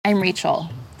I'm Rachel,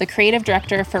 the creative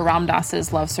director for Ram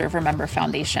Dass's Love Serve Remember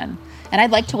Foundation, and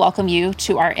I'd like to welcome you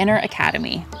to our Inner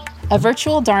Academy, a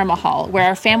virtual Dharma hall where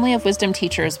our family of wisdom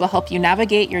teachers will help you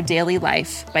navigate your daily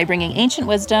life by bringing ancient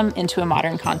wisdom into a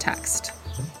modern context.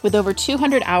 With over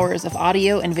 200 hours of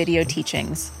audio and video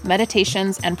teachings,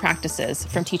 meditations, and practices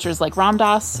from teachers like Ram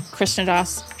Dass, Krishna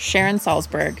Das, Sharon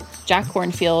Salzberg, Jack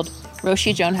Kornfield,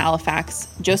 Roshi Joan Halifax,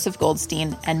 Joseph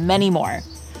Goldstein, and many more,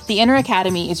 the Inner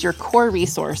Academy is your core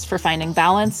resource for finding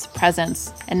balance,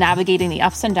 presence, and navigating the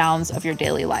ups and downs of your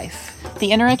daily life.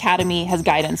 The Inner Academy has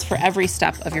guidance for every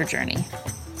step of your journey.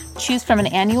 Choose from an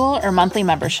annual or monthly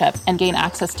membership and gain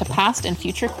access to past and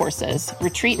future courses,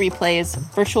 retreat replays,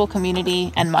 virtual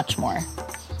community, and much more.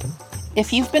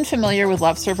 If you've been familiar with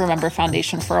Love Serve Remember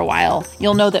Foundation for a while,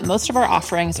 you'll know that most of our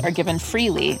offerings are given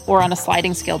freely or on a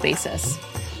sliding scale basis.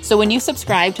 So when you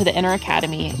subscribe to the Inner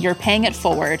Academy, you're paying it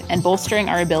forward and bolstering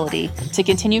our ability to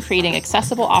continue creating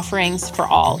accessible offerings for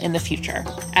all in the future,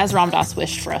 as Ram Dass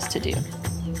wished for us to do.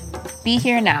 Be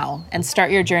here now and start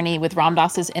your journey with Ram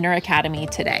Dass's Inner Academy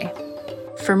today.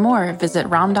 For more, visit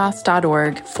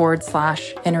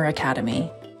ramdass.org/Inner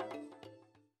Academy.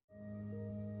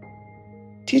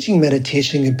 Teaching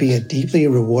meditation can be a deeply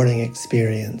rewarding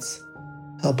experience.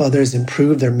 Help others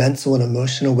improve their mental and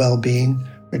emotional well-being,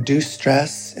 reduce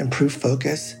stress, improve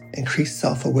focus, increase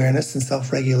self-awareness and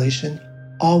self-regulation,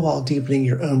 all while deepening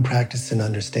your own practice and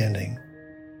understanding.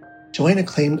 Join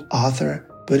acclaimed author,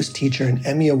 Buddhist teacher, and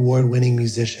Emmy Award-winning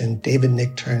musician David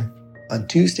Nichtern on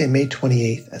Tuesday, May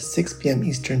 28th at 6 p.m.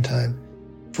 Eastern Time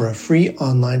for a free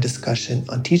online discussion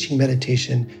on teaching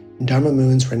meditation in Dharma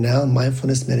Moon's renowned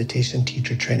mindfulness meditation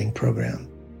teacher training program.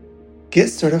 Get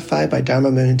certified by Dharma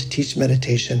Moon to teach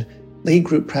meditation, lead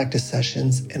group practice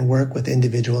sessions, and work with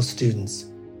individual students.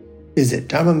 Visit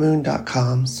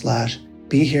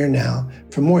dharmamoon.com/BeHereNow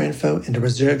for more info and to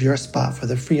reserve your spot for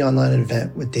the free online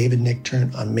event with David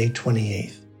Nichtern on May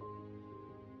 28th.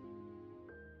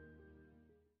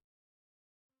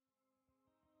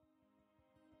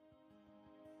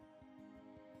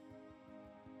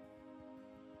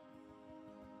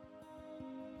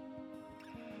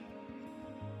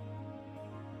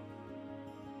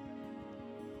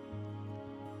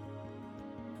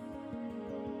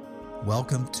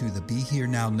 Welcome to the Be Here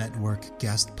Now Network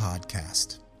guest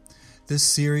podcast. This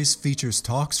series features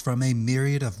talks from a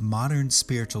myriad of modern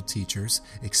spiritual teachers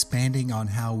expanding on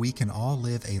how we can all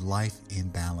live a life in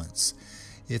balance.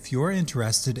 If you're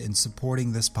interested in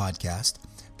supporting this podcast,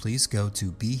 please go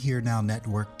to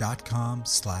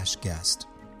BeHereNowNetwork.com/guest.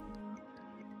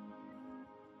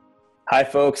 Hi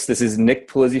folks, this is Nick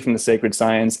Pulizzi from The Sacred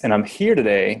Science, and I'm here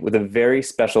today with a very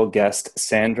special guest,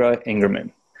 Sandra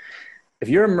Ingerman. If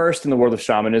you're immersed in the world of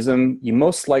shamanism, you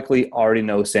most likely already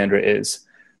know who Sandra is.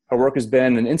 Her work has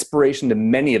been an inspiration to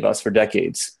many of us for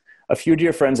decades. A few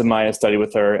dear friends of mine have studied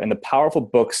with her, and the powerful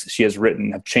books she has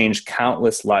written have changed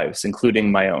countless lives,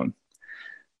 including my own.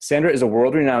 Sandra is a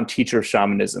world-renowned teacher of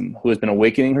shamanism who has been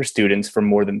awakening her students for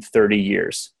more than 30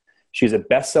 years. She is a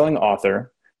best-selling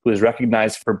author who is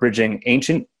recognized for bridging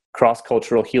ancient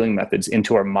cross-cultural healing methods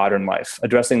into our modern life,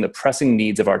 addressing the pressing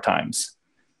needs of our times.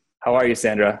 How are you,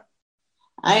 Sandra?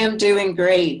 I am doing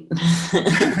great.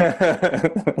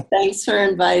 Thanks for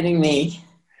inviting me.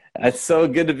 It's so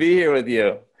good to be here with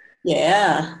you.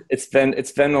 Yeah. It's been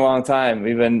a long time.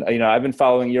 I've been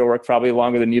following your work probably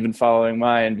longer than you've been following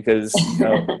mine because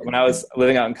when I was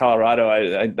living out in Colorado,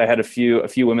 I had a few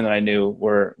women that I knew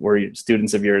were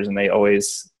students of yours, and they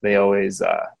always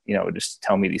just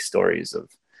tell me these stories of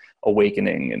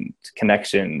awakening and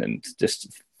connection and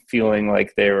just feeling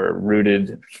like they were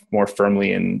rooted more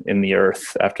firmly in the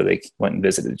earth after they went and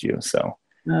visited you. So,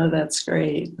 oh, that's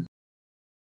great.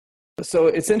 So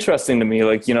it's interesting to me,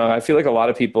 I feel like a lot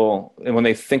of people, when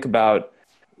they think about,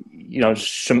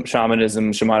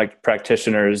 shamanism, shamanic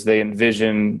practitioners, they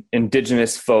envision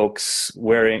indigenous folks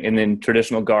wearing in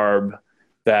traditional garb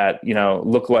that,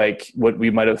 look like what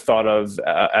we might have thought of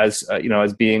as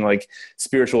being like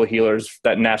spiritual healers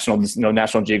that National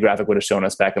Geographic would have shown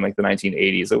us back in like the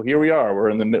 1980s. So here we are,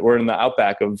 we're in the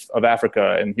outback of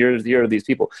Africa, and here are these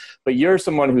people. But you're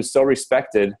someone who's so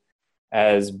respected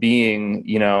as being,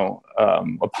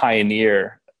 a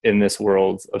pioneer in this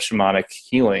world of shamanic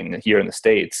healing here in the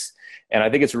States. And I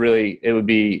think it would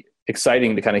be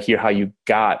exciting to kind of hear how you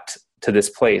got to this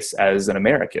place as an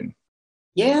American.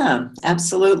 Yeah,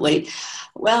 absolutely.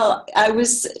 Well,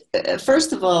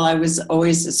 first of all, I was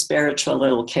always a spiritual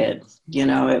little kid.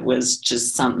 It was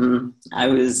just something I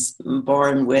was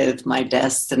born with, my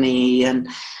destiny. And,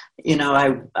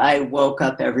 I woke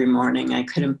up every morning. I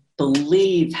couldn't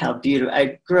believe how beautiful.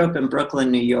 I grew up in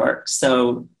Brooklyn, New York.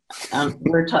 So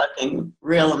We're talking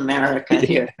real America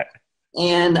here.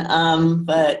 And,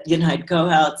 but, I'd go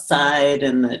outside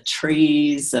and the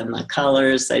trees and the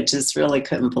colors, I just really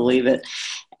couldn't believe it.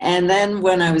 And then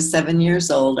when I was 7 years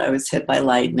old, I was hit by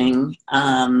lightning,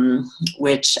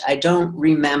 which I don't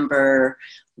remember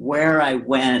where I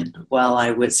went while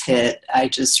I was hit. I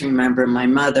just remember my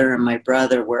mother and my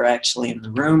brother were actually in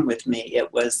the room with me.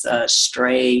 It was a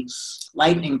stray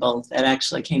lightning bolt that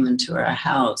actually came into our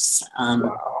house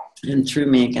and threw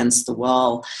me against the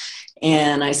wall.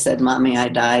 And I said, Mommy, I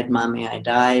died. Mommy, I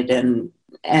died.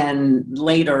 And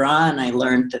later on, I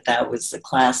learned that was the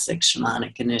classic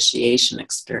shamanic initiation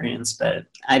experience, but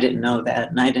I didn't know that,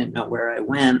 and I didn't know where I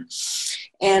went.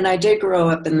 And I did grow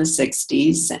up in the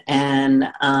 60s, and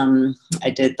I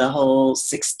did the whole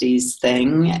 60s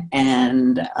thing,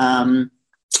 and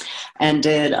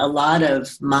did a lot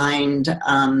of mind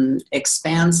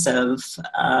expansive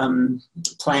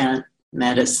plant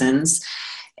medicines.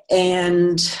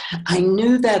 And I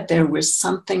knew that there was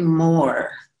something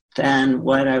more than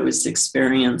what I was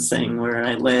experiencing where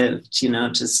I lived,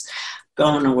 just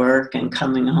going to work and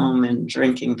coming home and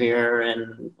drinking beer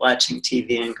and watching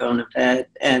TV and going to bed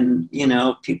and,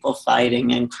 people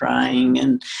fighting and crying.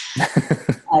 And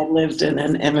I lived in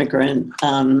an immigrant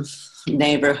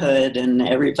neighborhood and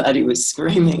everybody was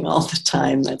screaming all the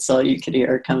time. That's all you could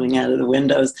hear coming out of the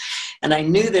windows. And I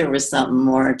knew there was something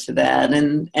more to that.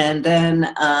 And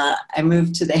then I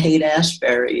moved to the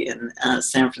Haight-Ashbury in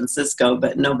San Francisco,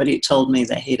 but nobody told me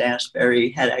that Haight-Ashbury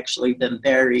had actually been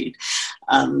buried.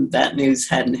 That news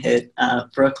hadn't hit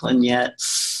Brooklyn yet.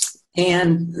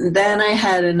 And then I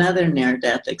had another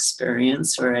near-death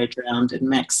experience where I drowned in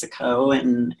Mexico,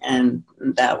 and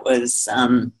that was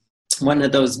one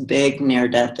of those big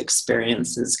near-death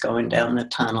experiences, going down the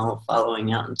tunnel,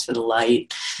 following out into the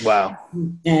light. Wow.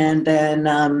 And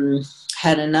then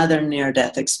had another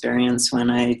near-death experience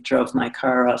when I drove my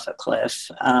car off a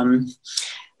cliff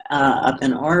up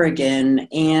in Oregon.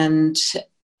 And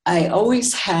I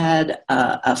always had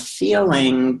a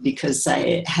feeling, because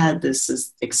I had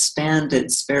this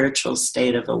expanded spiritual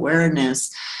state of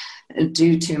awareness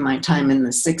due to my time in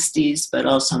the 60s, but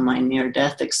also my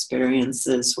near-death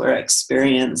experiences where I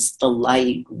experienced the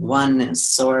light, oneness,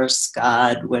 source,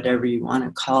 God, whatever you want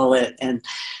to call it, and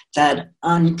that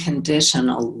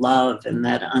unconditional love and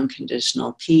that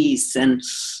unconditional peace. And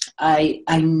I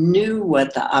knew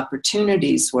what the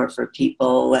opportunities were for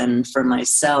people and for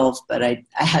myself, but I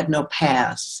had no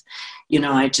path.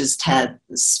 I just had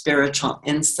spiritual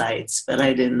insights, but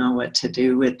I didn't know what to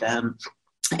do with them.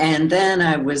 And then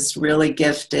I was really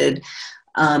gifted.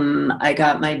 I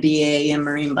got my BA in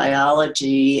marine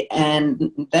biology,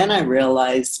 and then I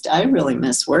realized I really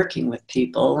miss working with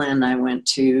people, and I went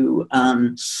to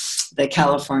the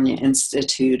California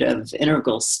Institute of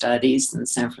Integral Studies in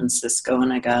San Francisco,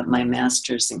 and I got my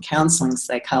master's in counseling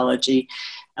psychology.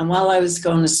 And while I was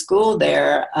going to school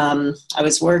there, I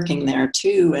was working there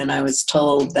too, and I was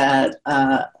told that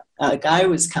a guy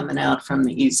was coming out from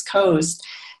the East Coast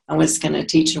and was going to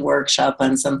teach a workshop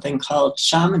on something called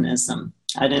shamanism.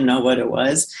 I didn't know what it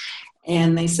was.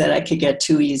 And they said I could get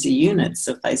 2 easy units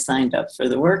if I signed up for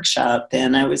the workshop.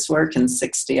 And I was working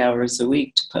 60 hours a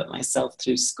week to put myself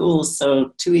through school.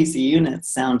 So 2 easy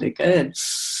units sounded good.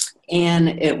 And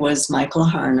it was Michael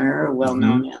Harner, a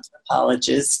well-known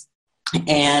anthropologist.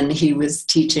 And he was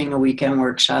teaching a weekend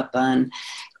workshop on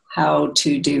how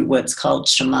to do what's called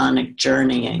shamanic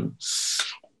journeying.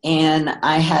 And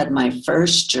I had my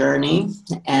first journey,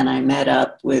 and I met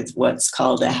up with what's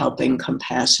called a helping,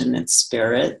 compassionate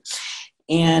spirit.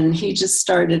 And he just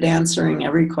started answering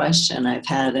every question I've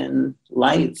had in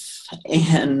life,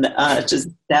 and just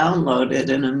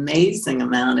downloaded an amazing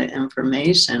amount of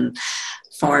information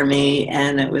for me.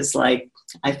 And it was like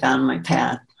I found my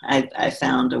path. I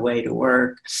found a way to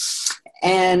work.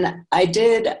 And I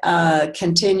did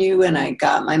continue, and I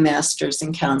got my master's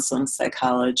in counseling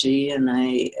psychology, and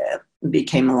I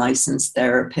became a licensed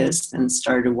therapist and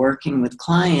started working with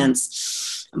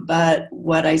clients. But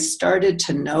what I started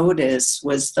to notice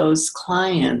was those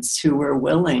clients who were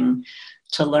willing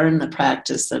to learn the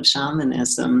practice of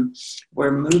shamanism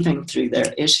were moving through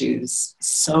their issues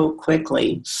so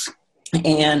quickly.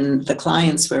 And the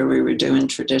clients where we were doing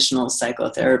traditional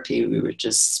psychotherapy, we were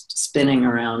just spinning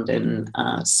around in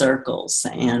circles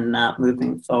and not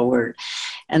moving forward.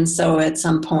 And so at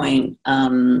some point,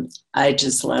 I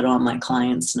just let all my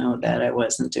clients know that I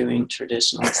wasn't doing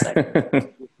traditional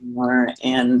psychotherapy anymore,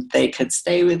 and they could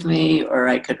stay with me or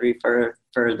I could refer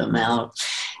them out.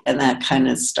 And that kind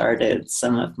of started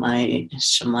some of my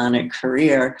shamanic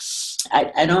career.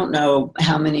 I don't know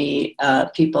how many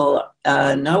people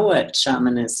know what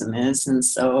shamanism is, and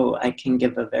so I can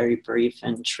give a very brief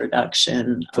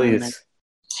introduction. Please.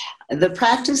 The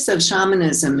practice of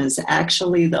shamanism is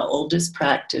actually the oldest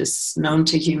practice known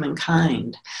to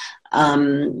humankind.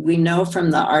 We know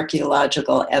from the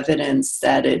archaeological evidence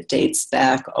that it dates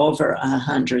back over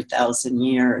 100,000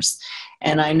 years.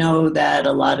 And I know that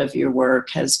a lot of your work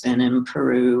has been in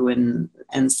Peru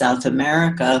and South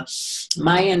America.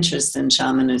 My interest in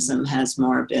shamanism has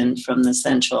more been from the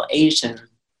Central Asian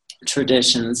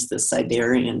traditions, the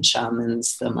Siberian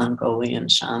shamans, the Mongolian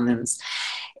shamans.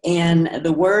 And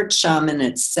the word shaman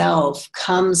itself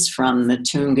comes from the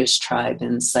Tungus tribe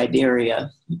in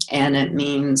Siberia, and it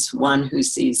means one who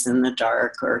sees in the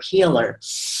dark or healer.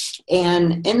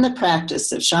 And in the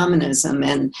practice of shamanism,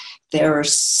 and there are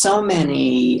so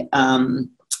many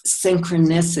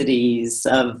synchronicities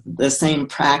of the same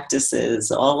practices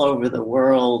all over the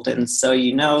world. And so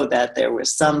you know that there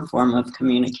was some form of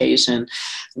communication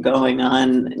going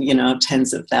on,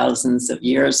 tens of thousands of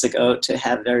years ago to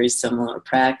have very similar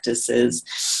practices.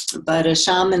 But a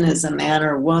shaman is a man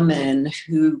or woman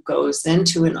who goes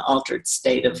into an altered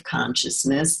state of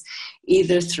consciousness,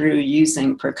 either through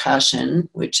using percussion,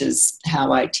 which is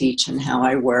how I teach and how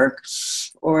I work,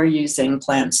 or using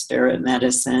plant spirit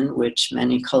medicine, which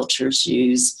many cultures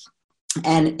use.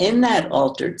 And in that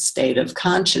altered state of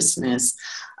consciousness,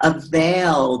 a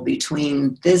veil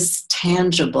between this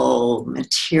tangible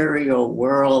material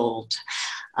world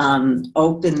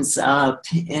opens up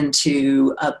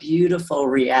into a beautiful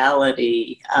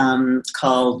reality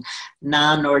called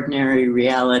non-ordinary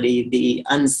reality, the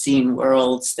unseen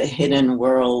worlds, the hidden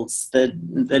worlds,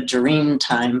 the dream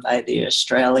time by the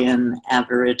Australian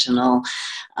Aboriginal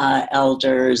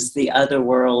elders, the other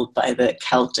world by the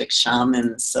Celtic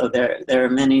shamans. So there are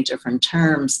many different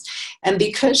terms. And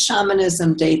because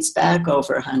shamanism dates back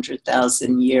over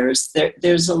 100,000 years,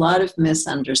 there's a lot of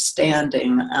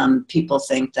misunderstanding. People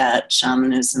think that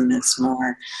shamanism is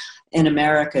more in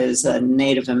America is a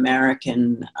Native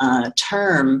American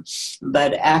term,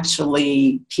 but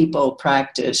actually people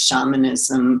practice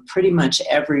shamanism pretty much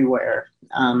everywhere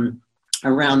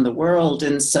around the world.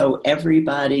 And so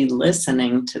everybody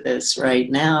listening to this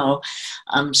right now,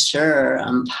 I'm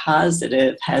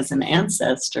positive, has an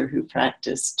ancestor who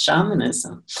practiced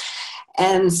shamanism.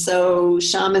 And so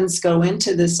shamans go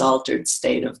into this altered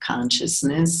state of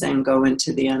consciousness and go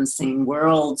into the unseen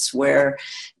worlds where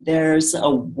there's a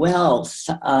wealth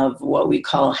of what we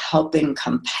call helping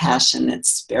compassionate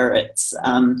spirits,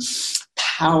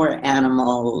 power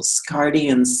animals,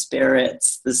 guardian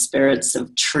spirits, the spirits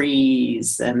of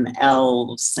trees and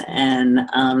elves and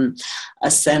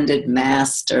ascended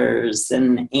masters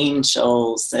and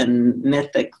angels and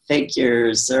mythic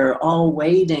figures are all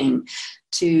waiting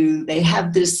they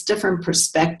have this different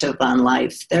perspective on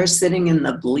life. They're sitting in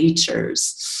the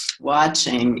bleachers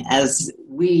watching as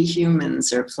we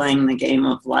humans are playing the game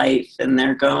of life, and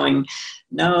they're going,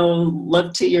 no,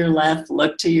 look to your left,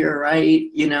 look to your right,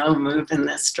 move in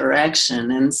this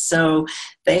direction. And so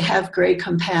they have great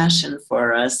compassion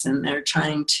for us, and they're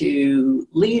trying to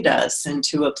lead us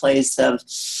into a place of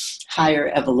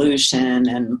higher evolution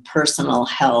and personal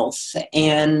health.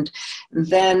 And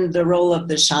then the role of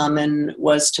the shaman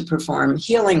was to perform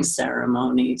healing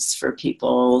ceremonies for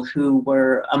people who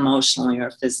were emotionally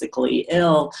or physically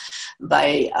ill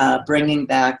by bringing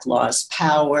back lost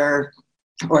power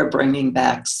or bringing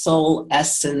back soul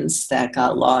essence that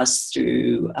got lost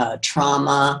through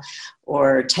trauma,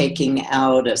 or taking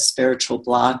out a spiritual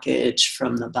blockage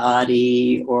from the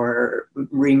body, or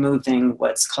removing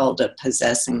what's called a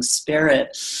possessing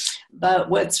spirit. But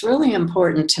what's really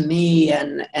important to me,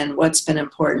 and what's been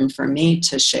important for me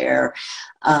to share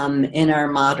in our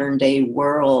modern day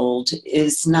world,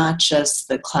 is not just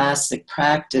the classic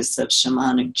practice of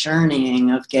shamanic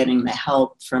journeying, of getting the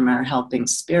help from our helping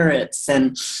spirits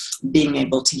and being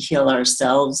able to heal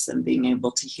ourselves and being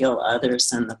able to heal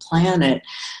others and the planet,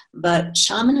 but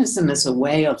shamanism is a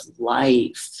way of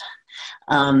life.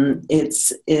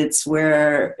 It's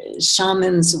where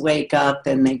shamans wake up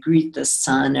and they greet the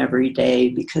sun every day,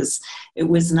 because it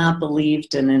was not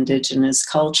believed in indigenous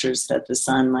cultures that the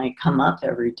sun might come up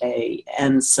every day.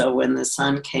 And so when the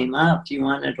sun came up, you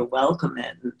wanted to welcome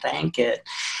it and thank it.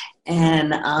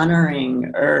 And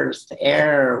honoring earth,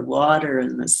 air, water,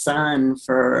 and the sun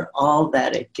for all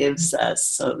that it gives us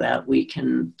so that we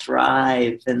can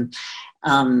thrive and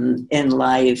in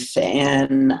life.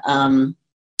 And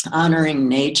honoring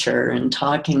nature and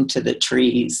talking to the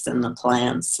trees and the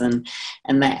plants and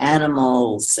the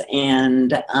animals,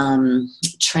 and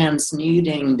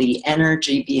transmuting the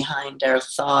energy behind our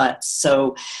thoughts.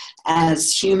 So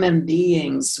as human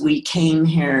beings, we came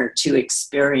here to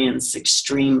experience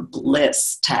extreme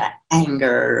bliss, to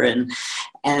anger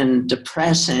and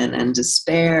depression and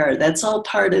despair. That's all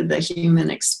part of the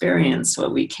human experience,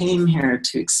 what we came here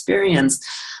to experience.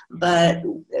 But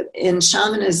in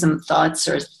shamanism, thoughts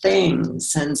are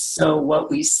things. And so what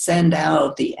we send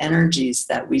out, the energies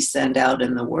that we send out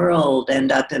in the world,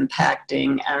 end up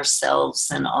impacting ourselves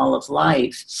and all of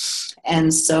life.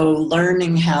 And so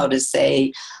learning how to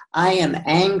say, I am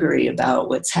angry about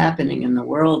what's happening in the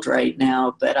world right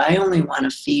now, but I only want to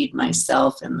feed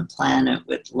myself and the planet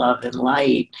with love and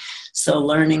light. So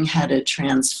learning how to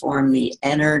transform the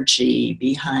energy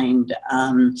behind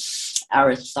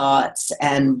our thoughts.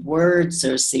 And words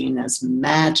are seen as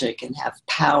magic and have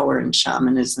power in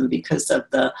shamanism because of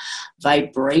the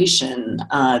vibration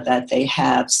that they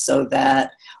have, so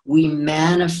that we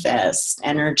manifest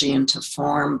energy into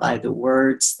form by the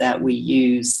words that we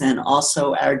use, and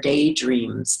also our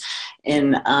daydreams.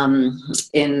 In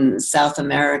South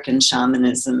American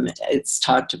shamanism, it's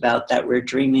talked about that we're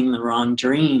dreaming the wrong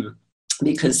dream,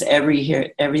 because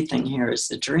everything here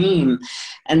is a dream.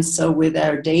 And so with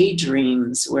our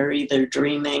daydreams, we're either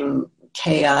dreaming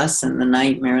chaos and the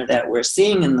nightmare that we're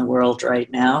seeing in the world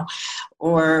right now,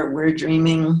 or we're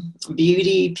dreaming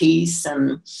beauty, peace,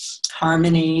 and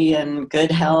harmony, and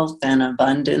good health, and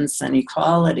abundance, and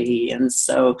equality. And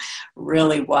so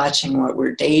really watching what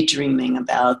we're daydreaming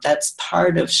about, that's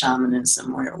part of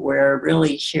shamanism. We're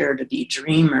really here to be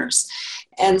dreamers.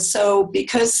 And so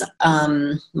because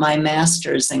my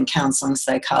master's in counseling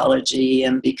psychology,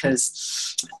 and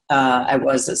because I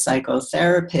was a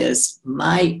psychotherapist,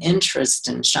 my interest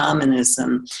in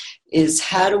shamanism is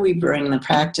how do we bring the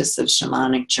practice of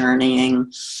shamanic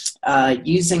journeying,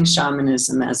 using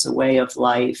shamanism as a way of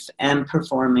life and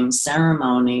performing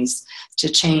ceremonies to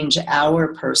change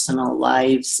our personal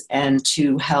lives and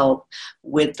to help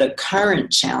with the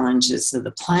current challenges of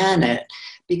the planet.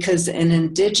 Because in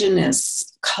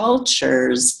indigenous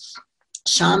cultures,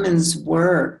 shamans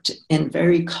worked in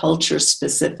very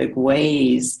culture-specific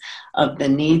ways of the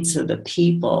needs of the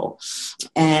people.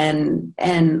 And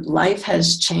life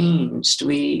has changed.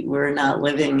 We're not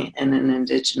living in an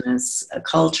indigenous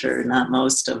culture, not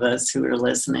most of us who are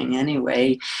listening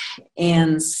anyway.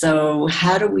 And so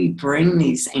how do we bring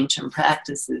these ancient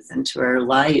practices into our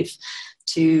life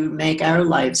to make our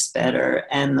lives better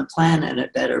and the planet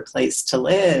a better place to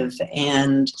live?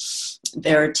 And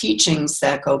there are teachings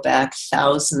that go back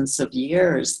thousands of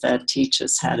years that teach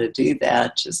us how to do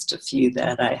that, just a few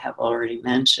that I have already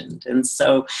mentioned. And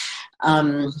so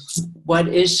what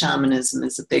is shamanism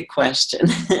is a big question.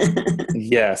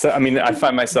 Yeah. So, I mean, I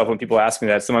find myself, when people ask me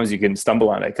that, sometimes you can stumble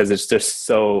on it because it's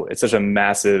such a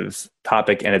massive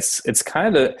topic, and it's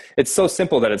so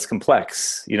simple that it's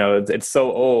complex. You know, it's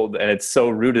so old and it's so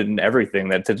rooted in everything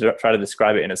that to try to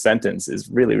describe it in a sentence is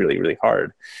really, really, really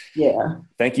hard. Yeah.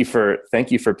 Thank you for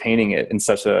painting it in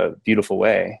such a beautiful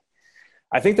way.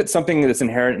 I think that's something that's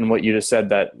inherent in what you just said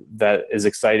that is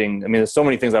exciting. I mean, there's so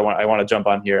many things I want to jump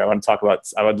on here. I would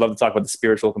love to talk about the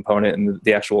spiritual component and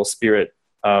the actual spirit,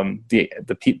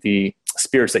 the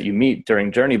spirits that you meet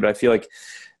during journey. But I feel like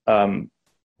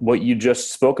what you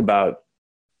just spoke about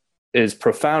is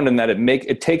profound in that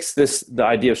it takes the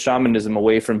idea of shamanism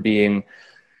away from being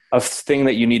a thing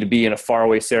that you need to be in a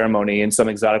faraway ceremony in some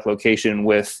exotic location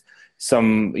with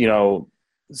some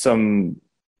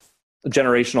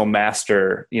generational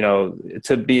master,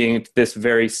 to being this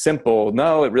very simple.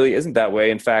 No, it really isn't that way.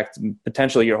 In fact,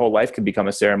 potentially your whole life could become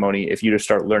a ceremony if you just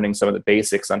start learning some of the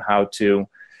basics on how to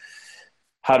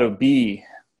way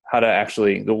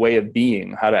of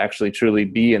being, how to actually truly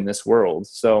be in this world.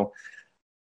 So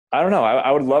I don't know.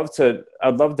 I would love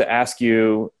to ask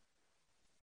you,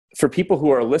 for people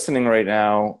who are listening right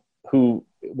now, who,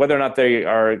 whether or not they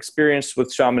are experienced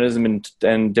with shamanism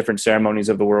and different ceremonies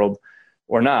of the world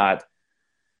or not,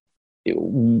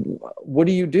 what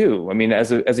do you do? I mean,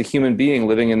 as a human being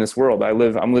living in this world,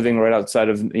 I'm living right outside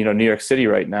of, New York City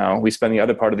right now. We spend the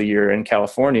other part of the year in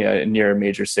California near a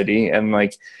major city. And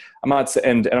like, I'm not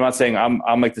saying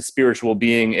I'm like the spiritual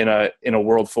being in a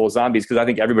world full of zombies, because I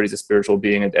think everybody's a spiritual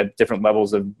being at different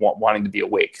levels of wanting to be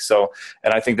awake. So,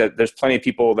 and I think that there's plenty of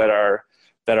people that are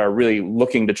really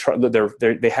looking to try,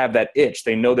 they have that itch.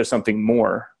 They know there's something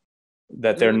more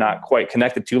that they're not quite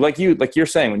connected to. Like you're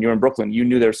saying, when you were in Brooklyn, you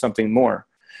knew there was something more,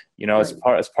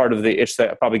 as part of the itch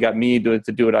that probably got me to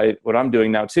do what I'm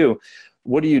doing now too.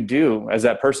 what do you do as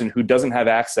that person who doesn't have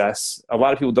access? A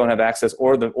lot of people don't have access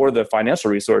or the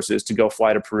financial resources to go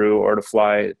fly to Peru or to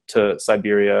fly to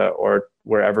Siberia or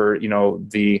wherever,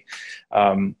 these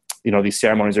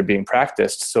ceremonies are being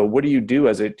practiced. So what do you do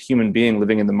as a human being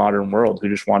living in the modern world who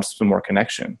just wants some more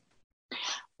connection?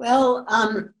 Well,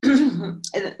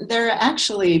 there are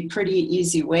actually pretty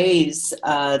easy ways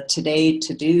today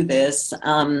to do this.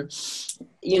 I'm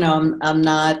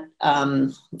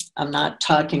not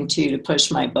talking to you to push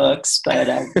my books, but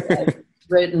I've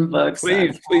written books.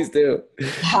 Please do.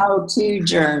 How-to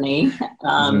journey,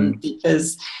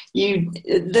 because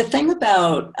the thing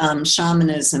about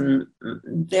shamanism,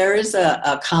 there is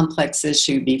a complex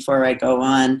issue before I go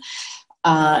on.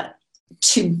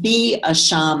 To be a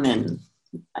shaman,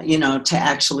 to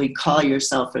actually call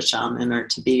yourself a shaman or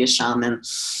to be a shaman.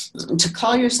 To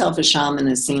call yourself a shaman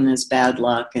is seen as bad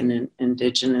luck in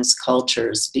indigenous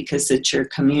cultures because it's your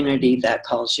community that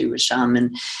calls you a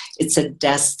shaman. It's a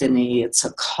destiny. It's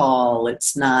a call.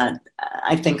 It's not,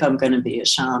 I think I'm going to be a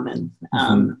shaman.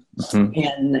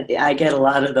 And I get a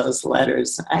lot of those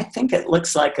letters. I think it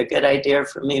looks like a good idea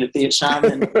for me to be a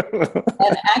shaman.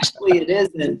 And actually it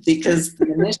isn't, because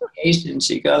the initiations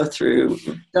you go through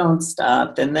don't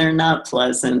stop, and they're not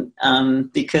pleasant,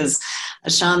 because a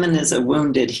shaman is a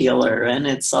wounded healer, and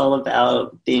it's all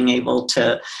about being able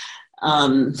to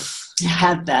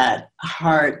have that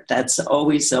heart that's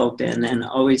always open and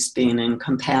always being in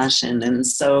compassion. And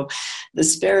so the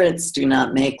spirits do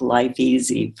not make life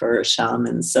easy for a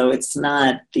shaman. So it's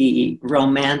not the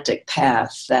romantic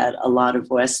path that a lot of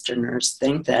Westerners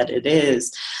think that it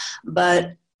is.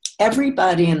 But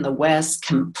everybody in the West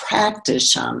can practice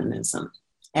shamanism.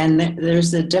 And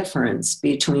there's a difference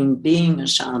between being a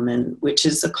shaman, which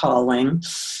is a calling,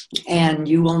 and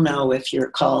you will know if you're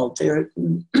called.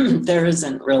 There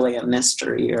isn't really a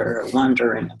mystery or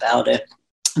wondering about it.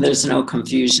 There's no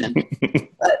confusion.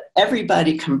 But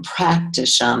everybody can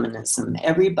practice shamanism.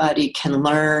 Everybody can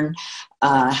learn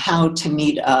how to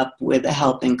meet up with a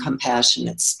helping,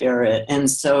 compassionate spirit.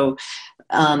 And so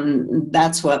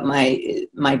that's what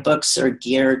my books are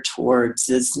geared towards,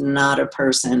 is not a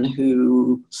person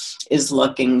who is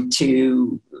looking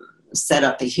to set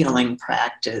up a healing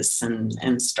practice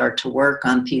and start to work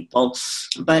on people,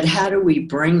 but how do we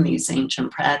bring these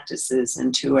ancient practices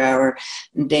into our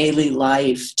daily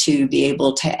life to be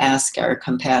able to ask our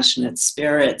compassionate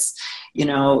spirits,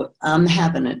 I'm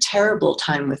having a terrible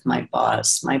time with my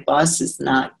boss. My boss is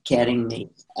not getting me.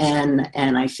 And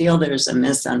I feel there's a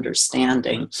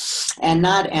misunderstanding, and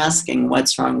not asking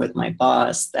what's wrong with my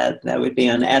boss. That would be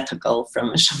unethical from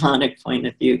a shamanic point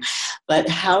of view. But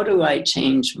how do I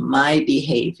change my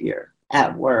behavior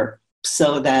at work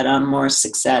so that I'm more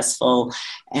successful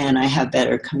and I have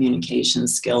better communication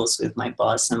skills with my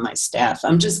boss and my staff?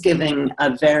 I'm just giving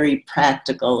a very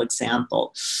practical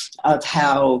example of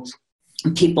how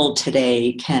people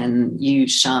today can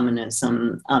use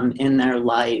shamanism in their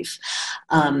life.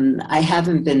 I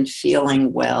haven't been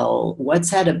feeling well.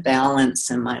 What's at a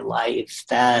balance in my life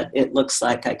that it looks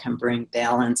like I can bring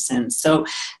balance in? So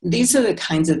these are the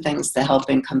kinds of things the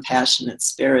helping compassionate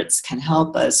spirits can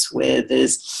help us with,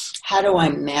 is how do I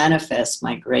manifest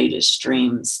my greatest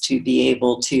dreams to be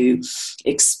able to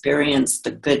experience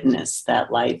the goodness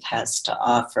that life has to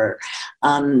offer?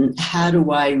 How do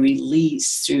I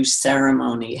release through ceremony?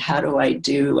 How do I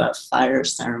do a fire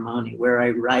ceremony where I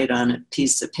write on a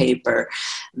piece of paper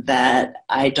that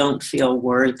I don't feel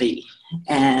worthy,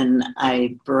 and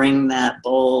I bring that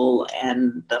bowl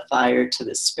and the fire to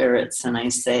the spirits and I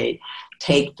say,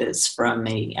 take this from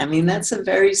me? I mean, that's a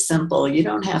very simple, you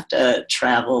don't have to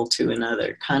travel to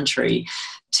another country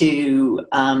to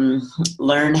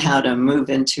learn how to move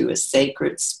into a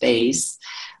sacred space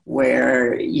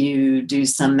where you do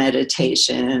some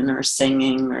meditation or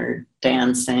singing or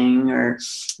dancing or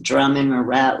drumming or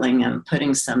rattling and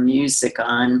putting some music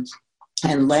on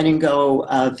and letting go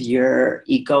of your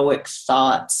egoic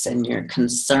thoughts and your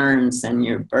concerns and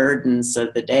your burdens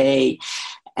of the day,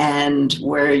 and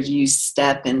where you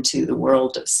step into the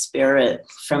world of spirit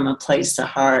from a place of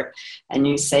heart and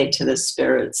you say to the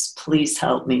spirits, please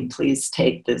help me, please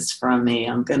take this from me.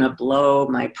 I'm going to blow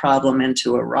my problem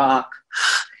into a rock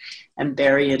and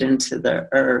bury it into the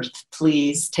earth.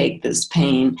 Please take this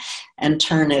pain and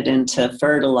turn it into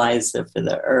fertilizer for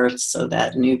the earth so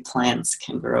that new plants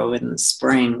can grow in the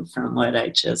spring from what I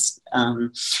just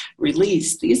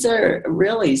released. These are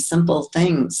really simple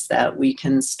things that we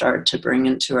can start to bring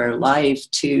into our life,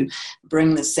 to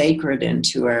bring the sacred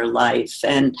into our life,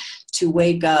 and to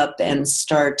wake up and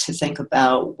start to think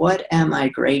about, what am I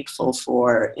grateful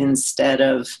for, instead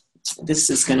of this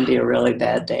is going to be a really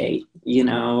bad day. You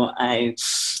know, I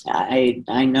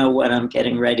know what I'm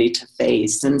getting ready to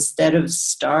face. Instead of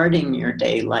starting your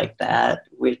day like that,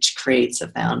 which creates a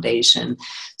foundation,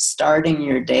 starting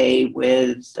your day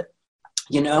with,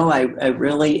 you know, I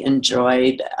really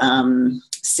enjoyed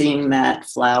seeing that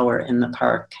flower in the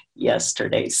park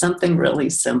yesterday, something really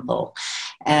simple.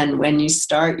 And when you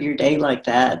start your day like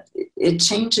that, it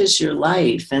changes your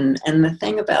life. And the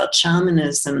thing about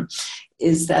shamanism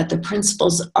is that the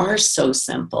principles are so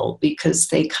simple because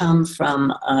they come from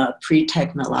a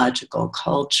pre-technological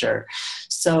culture.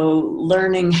 So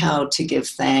learning how to give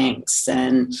thanks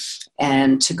and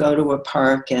to go to a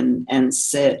park and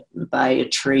sit by a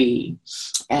tree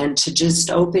and to just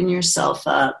open yourself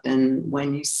up. And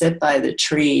when you sit by the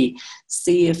tree,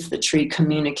 see if the tree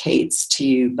communicates to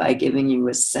you by giving you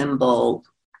a symbol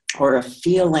or a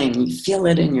feeling. You feel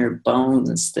it in your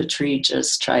bones. The tree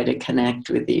just try to connect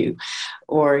with you.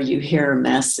 Or you hear a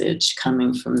message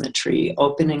coming from the tree,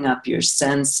 opening up your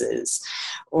senses.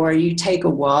 Or you take a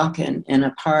walk in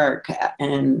a park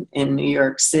in New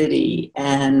York City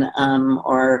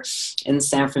or in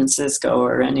San Francisco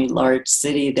or any large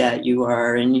city that you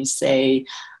are, and you say,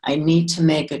 I need to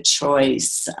make a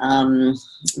choice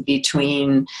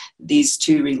between these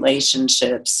two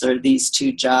relationships or these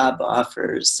two job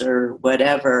offers or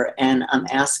whatever, and I'm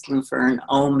asking for an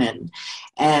omen.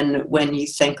 And when you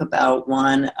think about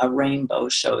one, a rainbow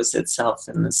shows itself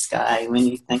in the sky. When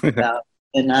you think about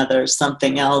another,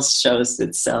 something else shows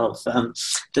itself.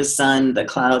 The sun, the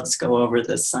clouds go over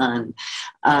the sun.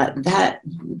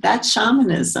 That's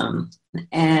shamanism.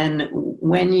 And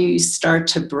when you start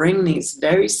to bring these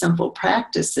very simple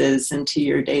practices into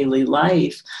your daily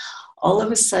life, all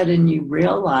of a sudden you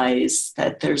realize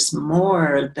that there's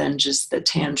more than just the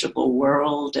tangible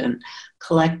world and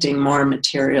collecting more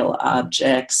material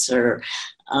objects or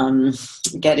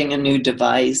getting a new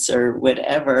device or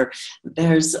whatever.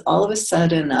 There's all of a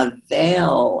sudden a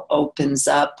veil opens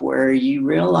up where you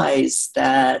realize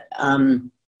that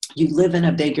you live in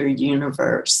a bigger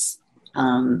universe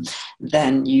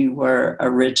than you were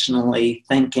originally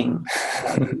thinking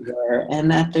you were,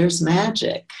 and that there's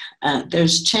magic,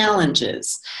 there's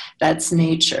challenges. That's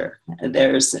nature.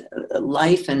 There's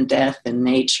life and death in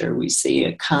nature. We see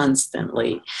it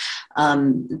constantly.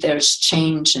 There's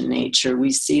change in nature.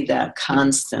 We see that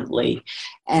constantly.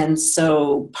 And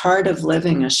so part of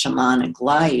living a shamanic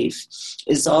life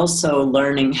is also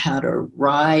learning how to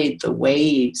ride the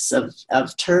waves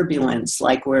of turbulence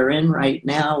like we're in right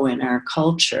now in our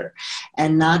culture,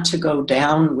 and not to go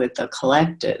down with the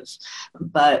collective,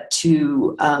 but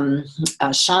to,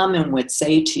 a shaman would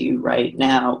say to you right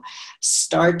now,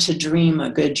 start to dream a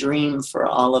good dream for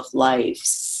all of life.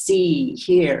 See,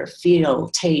 hear, feel,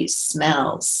 taste,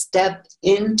 smell, step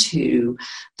into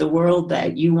the world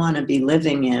that you want to be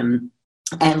living in,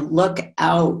 and look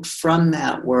out from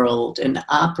that world and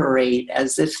operate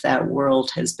as if that world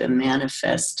has been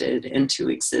manifested into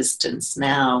existence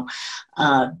now.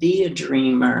 Be a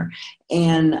dreamer.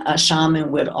 And a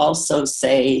shaman would also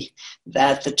say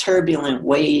that the turbulent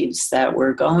waves that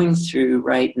we're going through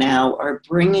right now are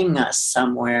bringing us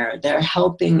somewhere. They're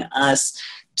helping us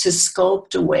to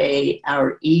sculpt away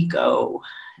our ego,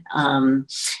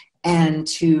 and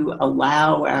to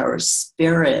allow our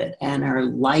spirit and our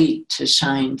light to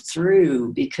shine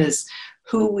through, because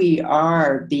who we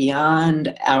are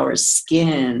beyond our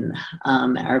skin,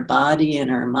 our body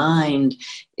and our mind,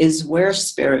 is where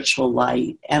spiritual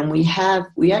light. And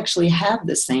we actually have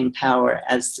the same power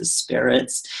as the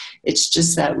spirits. It's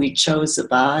just that we chose a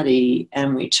body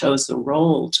and we chose a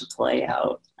role to play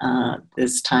out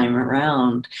this time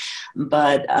around.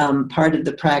 But part of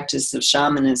the practice of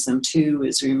shamanism too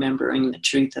is remembering the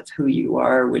truth of who you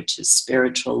are, which is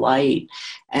spiritual light,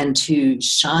 and to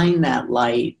shine that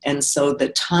light. And so the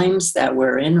times that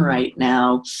we're in right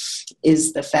now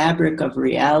is the fabric of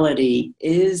reality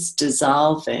is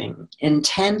dissolving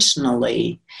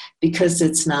intentionally because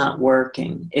it's not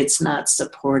working. It's not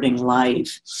supporting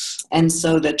life. And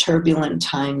so the turbulent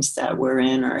times that we're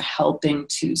in are helping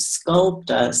to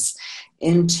sculpt us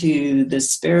into the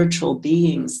spiritual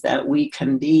beings that we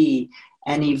can be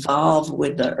and evolve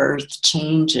with the earth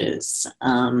changes.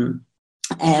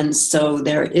 And so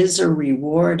there is a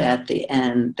reward at the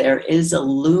end. There is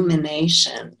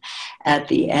illumination at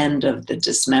the end of the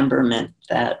dismemberment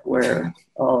that we're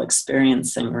all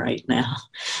experiencing right now.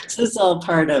 So it's all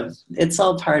part of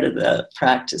the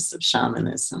practice of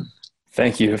shamanism.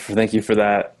 Thank you for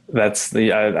that.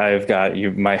 I've got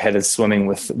you. My head is swimming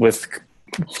with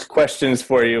questions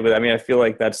for you, but I mean, I feel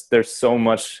like there's so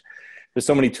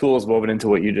many tools woven into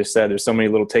what you just said. There's so many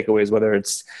little takeaways, whether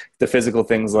it's the physical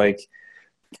things like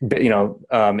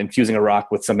infusing a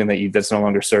rock with something that's no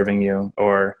longer serving you,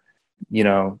 or,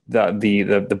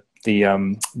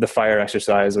 the fire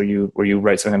exercise where you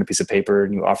write something on a piece of paper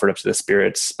and you offer it up to the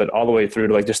spirits, but all the way through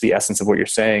to like just the essence of what you're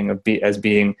saying as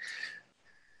being,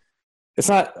 it's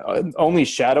not only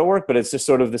shadow work, but it's just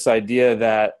sort of this idea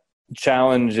that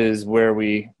challenge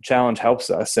helps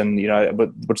us. And, but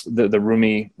what's the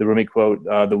Rumi quote,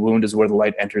 the wound is where the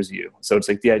light enters you. So it's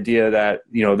like the idea that,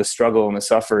 the struggle and the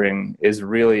suffering is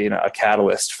really a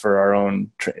catalyst for our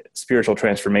own spiritual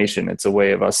transformation. It's a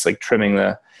way of us like trimming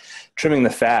the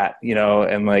fat,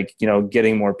 and like,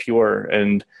 getting more pure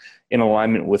and in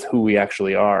alignment with who we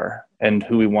actually are and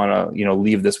who we want to,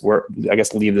 leave this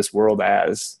world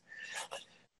as.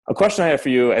 A question I have for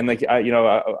you, and like I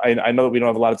know that we don't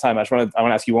have a lot of time. I want to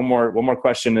ask you one more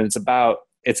question, and it's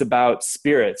about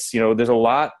spirits. There's a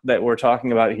lot that we're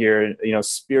talking about here.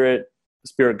 Spirit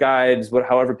guides,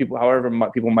 however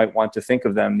people might want to think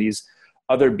of them. These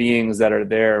other beings that are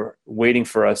there waiting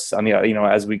for us on the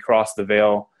as we cross the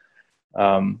veil.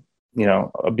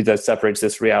 That separates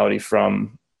this reality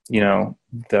from the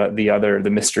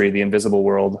mystery, the invisible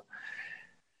world.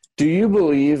 Do you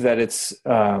believe that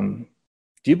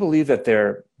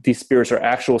these spirits are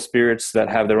actual spirits that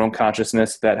have their own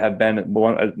consciousness, that have been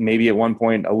maybe at one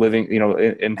point a living,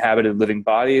 inhabited living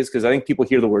bodies? Because I think people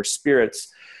hear the word spirits,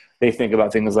 they think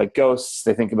about things like ghosts.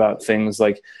 They think about things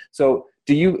like, so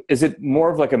is it more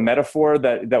of like a metaphor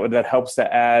that helps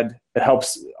it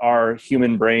helps our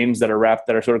human brains that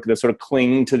sort of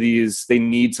cling to these, they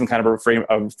need some kind of a frame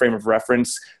of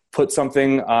reference, put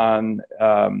something on,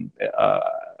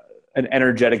 an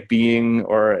energetic being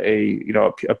or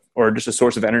or just a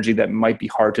source of energy that might be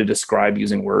hard to describe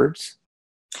using words?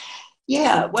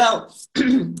 Yeah, well,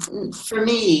 for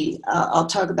me, I'll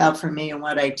talk about for me and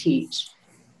what I teach.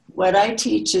 What I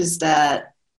teach is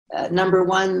that, number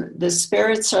one, the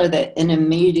spirits are the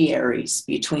intermediaries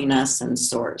between us and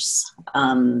Source,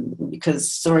 because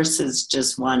Source is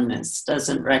just oneness,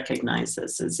 doesn't recognize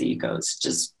us as egos,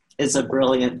 just is a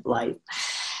brilliant light.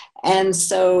 And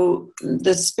so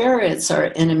the spirits are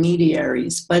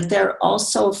intermediaries, but they're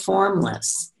also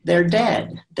formless. They're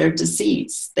dead. They're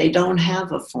deceased. They don't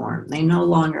have a form. They no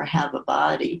longer have a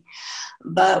body.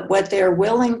 But what they're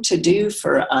willing to do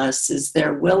for us is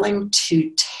they're willing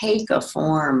to take a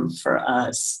form for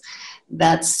us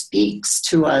that speaks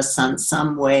to us on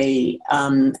some way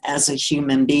as a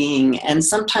human being. And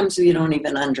sometimes we don't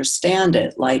even understand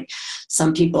it. Like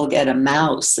some people get a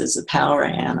mouse as a power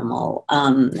animal.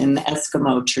 In the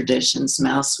Eskimo traditions,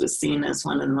 mouse was seen as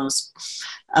one of the most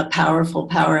powerful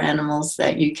power animals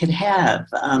that you could have.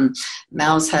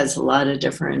 Mouse has a lot of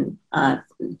different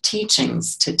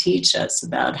teachings to teach us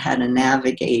about how to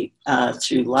navigate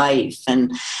through life.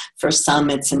 And for some,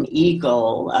 it's an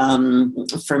eagle.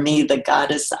 For me, the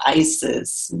goddess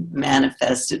Isis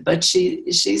manifested, but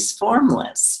she's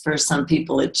formless. For some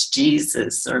people, it's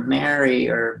Jesus or Mary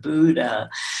or Buddha,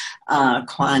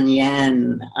 Kuan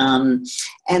Yin.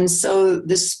 And so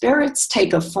the spirits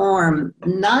take a form,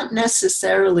 not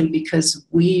necessarily because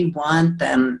we want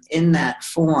them in that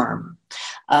form.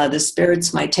 The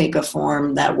spirits might take a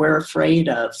form that we're afraid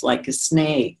of, like a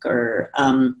snake,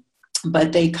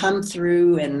 but they come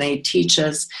through and they teach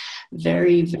us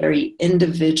very, very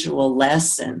individual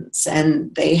lessons,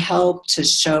 and they help to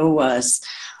show us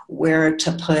where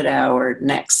to put our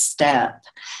next step.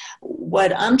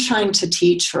 What I'm trying to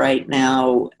teach right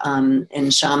now in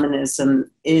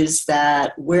shamanism is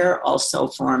that we're also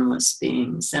formless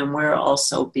beings, and we're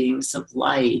also beings of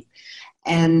light.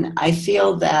 And I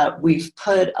feel that we've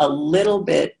put a little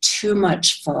bit too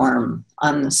much form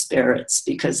on the spirits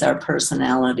because our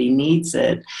personality needs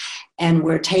it. And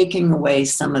we're taking away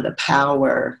some of the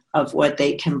power of what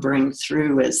they can bring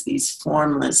through as these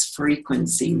formless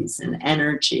frequencies and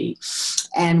energy.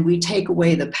 And we take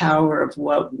away the power of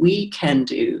what we can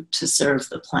do to serve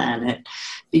the planet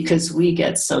because we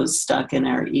get so stuck in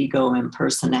our ego and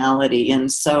personality.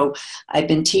 And so I've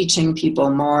been teaching people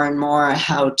more and more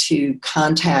how to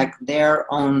contact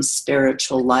their own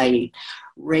spiritual light,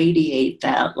 radiate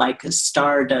that like a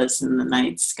star does in the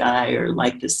night sky or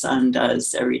like the sun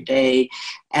does every day.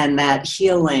 And that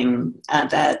healing,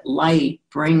 that light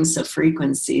brings a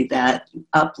frequency that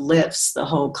uplifts the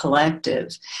whole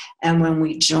collective. And when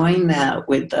we join that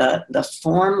with the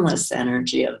formless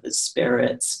energy of the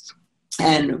spirits,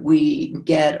 and we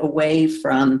get away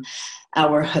from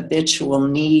our habitual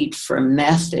need for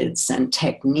methods and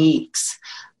techniques,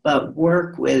 but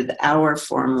work with our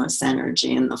formless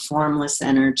energy and the formless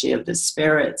energy of the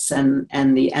spirits and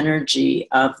the energy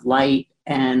of light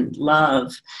and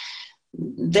love,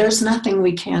 there's nothing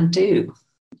we can't do.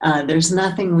 There's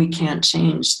nothing we can't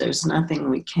change. There's nothing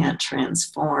we can't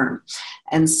transform.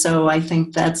 And so I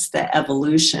think that's the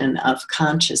evolution of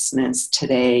consciousness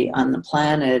today on the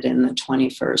planet in the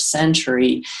 21st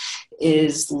century,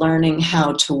 is learning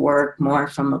how to work more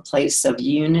from a place of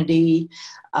unity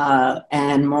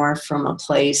and more from a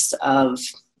place of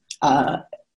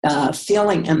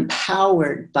feeling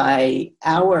empowered by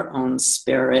our own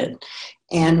spirit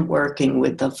and working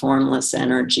with the formless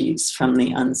energies from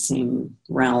the unseen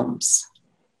realms.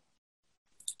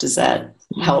 Does that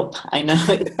help? I know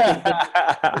it's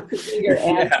a bigger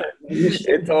answer.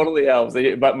 It totally helps.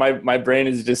 But my brain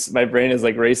is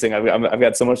like racing. I've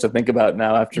got so much to think about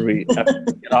now after we get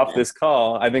off this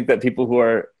call. I think that people who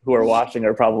are watching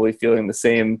are probably feeling the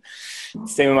same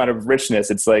amount of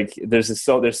richness. It's like there's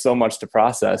so much to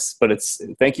process. But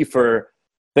thank you for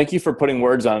putting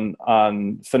words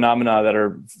on phenomena that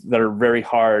are very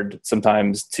hard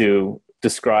sometimes to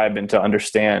describe and to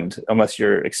understand unless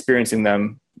you're experiencing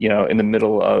them, unless you're in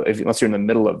the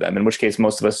middle of them, in which case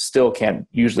most of us still can't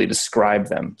usually describe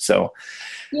them. So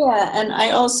yeah, and I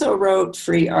also wrote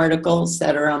free articles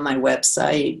that are on my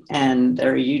website, and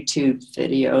there are YouTube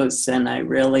videos, and I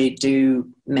really do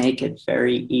make it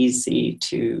very easy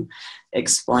to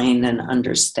explain and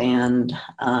understand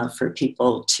for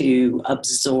people to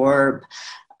absorb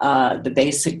the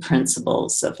basic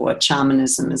principles of what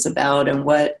shamanism is about and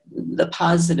what the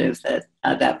positive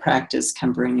that practice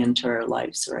can bring into our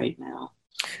lives right now.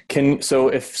 So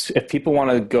if people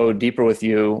want to go deeper with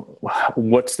you,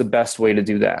 what's the best way to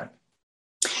do that?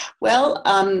 Well,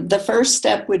 the first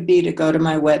step would be to go to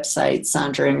my website,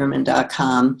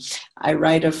 sandraingerman.com. I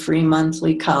write a free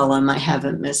monthly column. I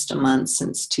haven't missed a month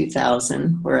since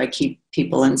 2000, where I keep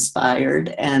people inspired.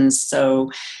 And so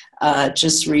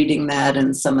just reading that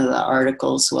and some of the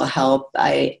articles will help.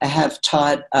 I have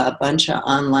taught a bunch of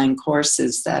online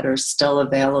courses that are still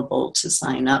available to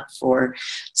sign up for.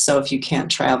 So if you can't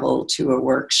travel to a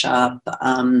workshop,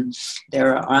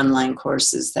 there are online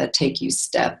courses that take you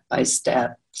step by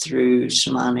step through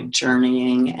shamanic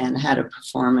journeying and how to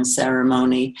perform a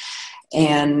ceremony.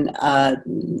 And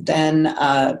then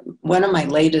one of my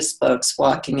latest books,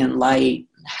 Walking in Light,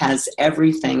 has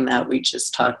everything that we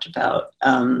just talked about,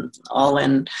 all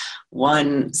in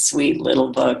one sweet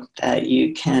little book that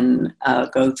you can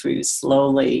go through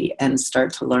slowly and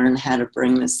start to learn how to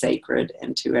bring the sacred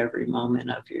into every moment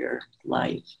of your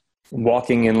life.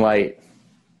 Walking in Light.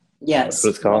 Yes. That's what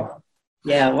it's called.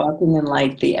 Yeah, Walking in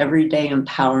Light, the everyday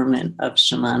empowerment of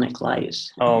shamanic life.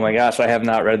 Oh my gosh, I have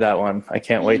not read that one. I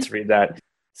can't wait to read that.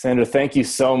 Sandra, thank you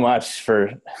so much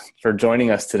for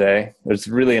joining us today. It's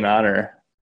really an honor.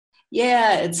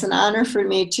 Yeah, it's an honor for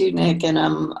me too, Nick, and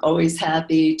I'm always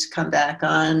happy to come back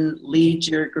on, lead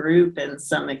your group in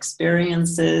some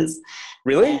experiences.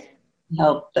 Really?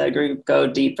 Help the group go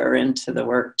deeper into the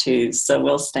work too. So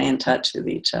we'll stay in touch with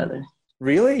each other.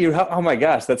 Really? Oh my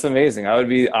gosh, that's amazing. I would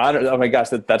be honored. Oh my gosh,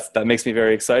 that makes me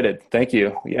very excited. Thank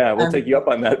you. Yeah, we'll take you up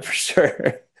on that for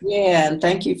sure. Yeah, and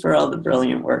thank you for all the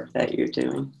brilliant work that you're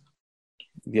doing.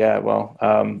 Yeah, well,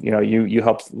 you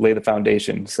helped lay the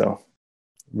foundation, so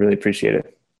really appreciate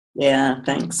it. Yeah,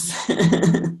 thanks.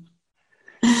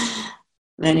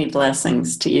 Many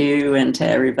blessings to you and to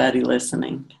everybody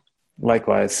listening.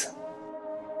 Likewise.